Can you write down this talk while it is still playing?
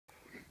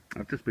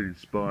I've just been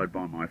inspired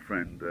by my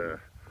friend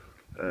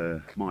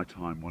My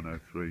Time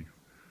 103 to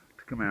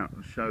come out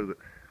and show that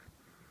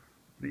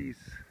these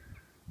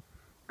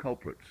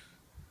culprits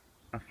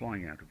are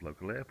flying out of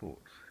local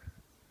airports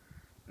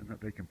and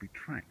that they can be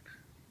tracked.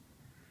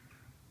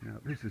 Now,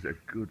 this is a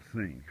good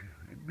thing.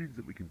 It means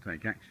that we can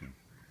take action.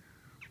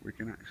 We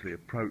can actually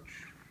approach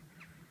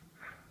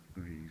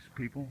these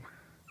people.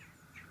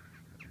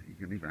 You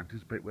can even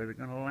anticipate where they're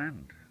going to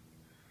land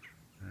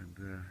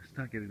and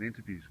start getting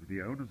interviews with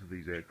the owners of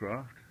these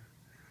aircraft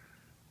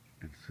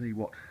and see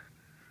what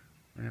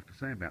they have to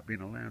say about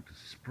being allowed to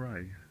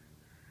spray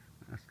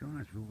our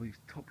skies with all these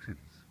toxins.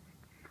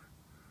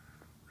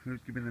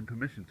 Who's giving them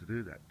permission to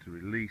do that, to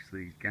release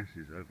these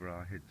gases over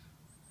our heads?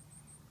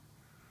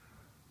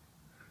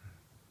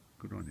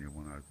 Good on you,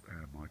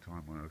 My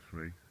Time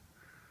 103.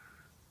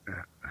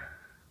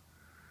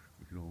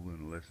 We can all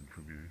learn a lesson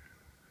from you.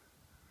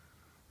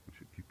 We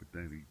should keep a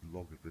daily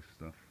log of this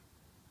stuff.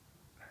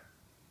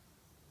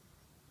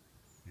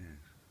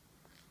 Yes.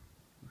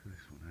 Look at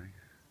this one, eh?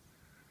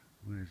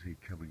 Where's he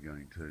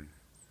going to?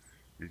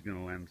 He's going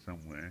to land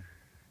somewhere,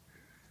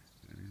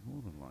 and he's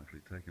more than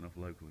likely taken off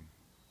locally.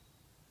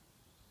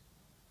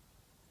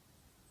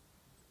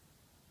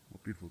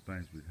 What beautiful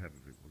days we'd have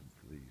if it wasn't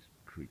for these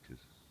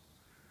creatures.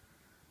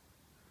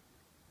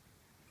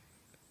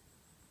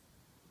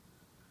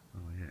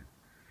 Oh yeah.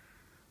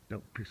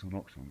 Don't piss on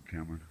Oxon,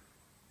 Cameron.